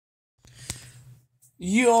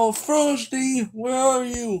Yo, Frosty, where are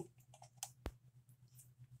you?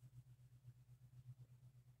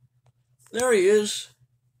 There he is.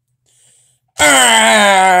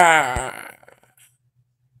 Ah!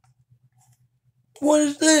 What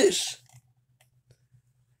is this?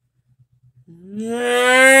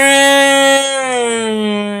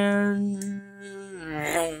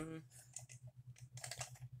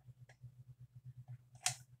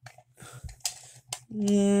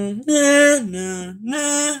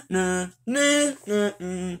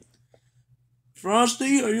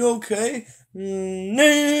 Frosty, are you okay?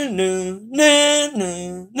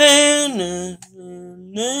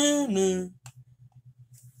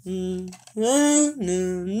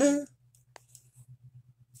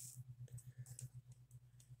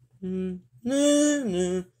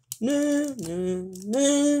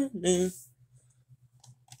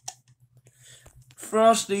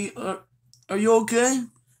 Frosty, are you okay?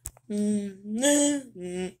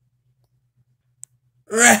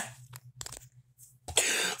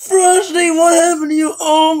 Frosty, what happened to you?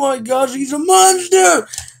 Oh my gosh, he's a monster!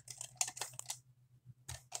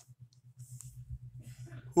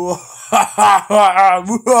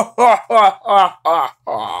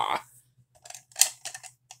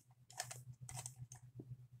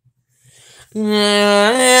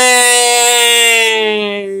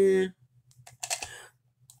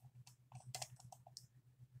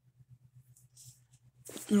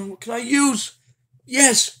 What can I use?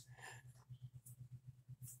 Yes!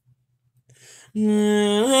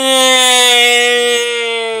 No,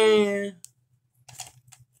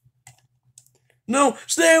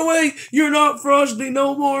 stay away! You're not Frosty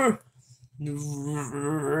no more!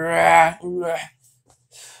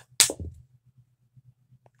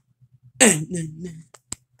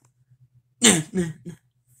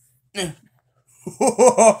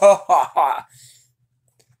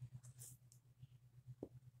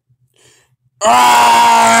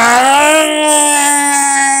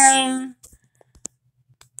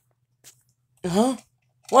 Huh?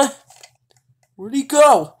 What? Where'd he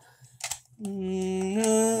go?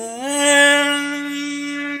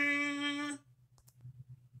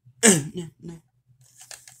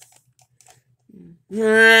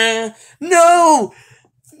 No!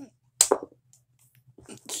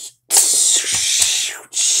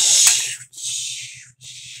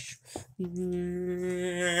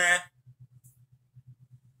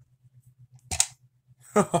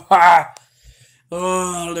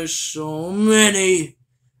 Oh, there's so many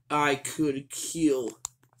I could kill.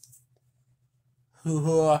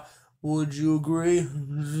 Would you agree?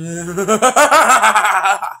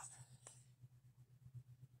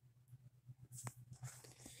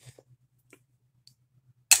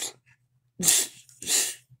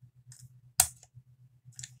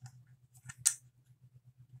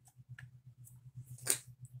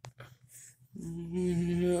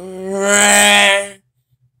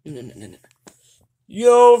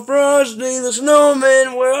 Yo, Frosty the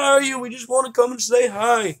Snowman, where are you? We just want to come and say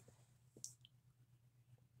hi.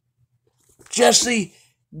 Jesse,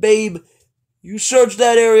 babe, you search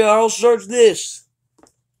that area, I'll search this.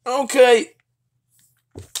 Okay.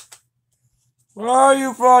 Where are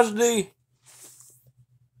you, Frosty?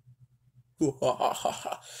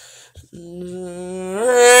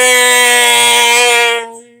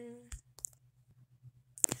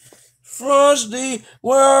 Frosty,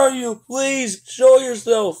 where are you? Please, show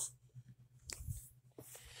yourself.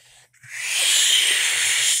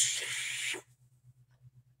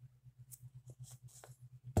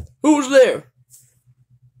 Who's there?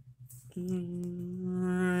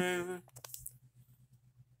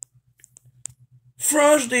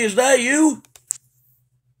 Frosty, is that you?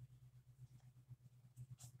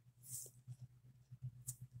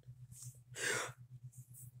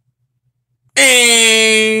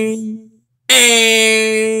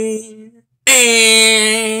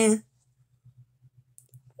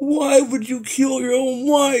 Why would you kill your own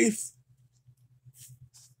wife?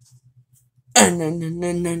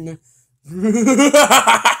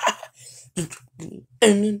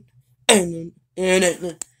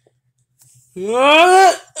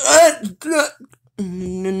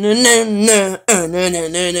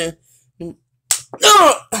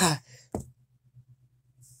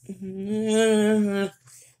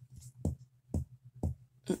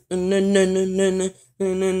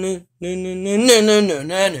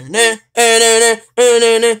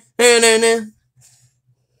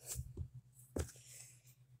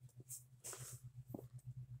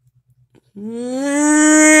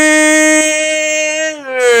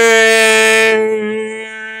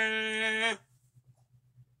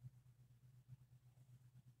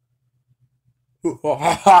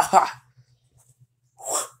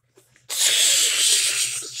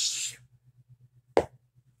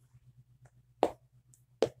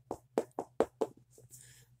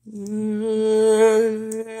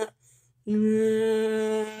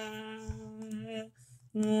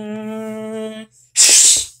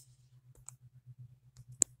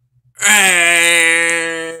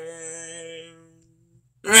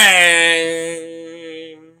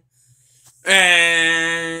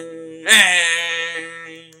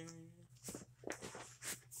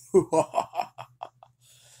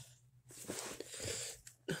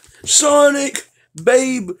 Sonic,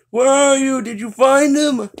 babe, where are you? Did you find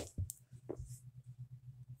him?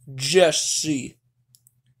 Jesse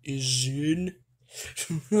is in.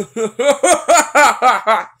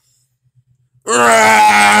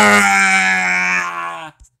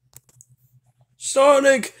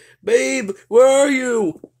 Sonic, babe, where are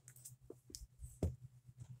you?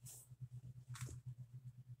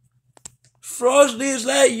 Frosty, is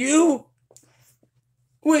that you?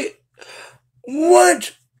 Wait,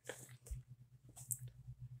 what?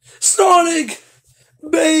 Sonic,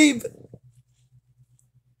 babe.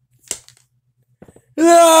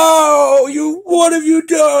 No, what have you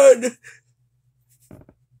done?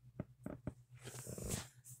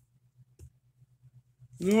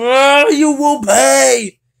 Oh, you will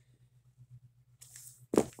pay.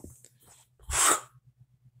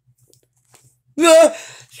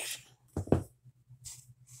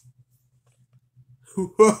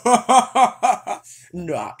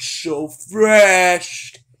 Not so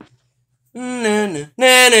fresh. Na na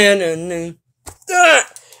na na na na.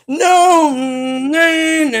 No,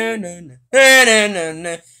 na na na na na na na na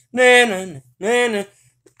na na na.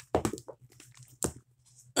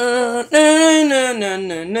 Na na na na na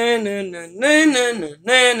na na na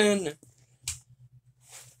na na na.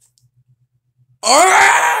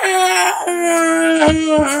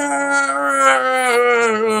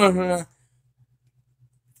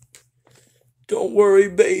 Don't worry,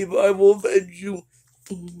 babe, I will avenge you.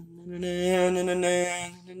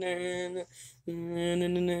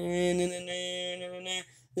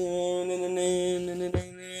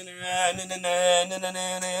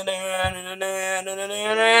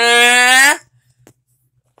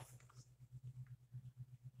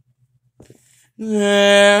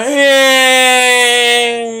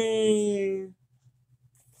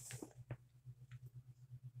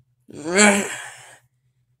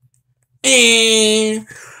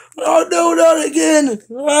 Oh no, not again!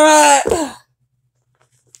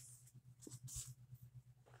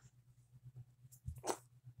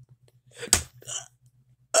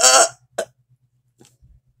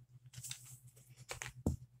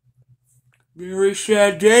 Very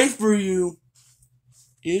sad day for you,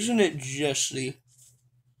 isn't it, Jesse?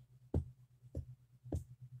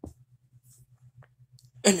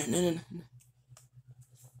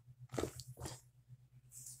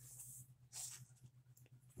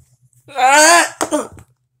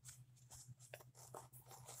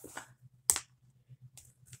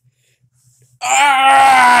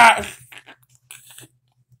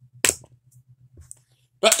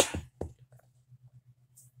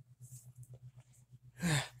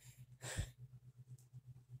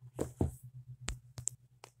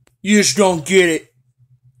 You just don't get it,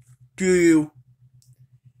 do you?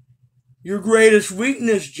 Your greatest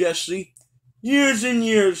weakness, Jesse. Years and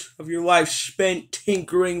years of your life spent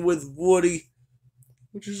tinkering with Woody,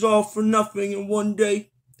 which is all for nothing in one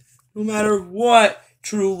day. No matter what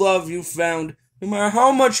true love you found, no matter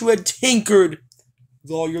how much you had tinkered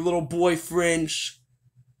with all your little boyfriends,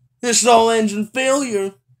 this all ends in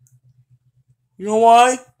failure. You know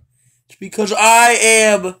why? It's because I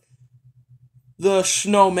am the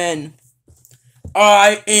snowman.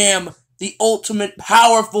 I am the ultimate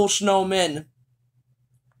powerful snowman.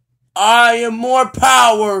 I am more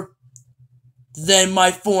power than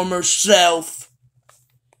my former self.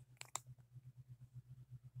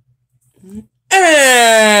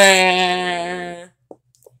 I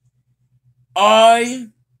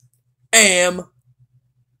am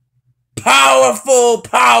powerful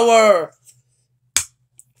power.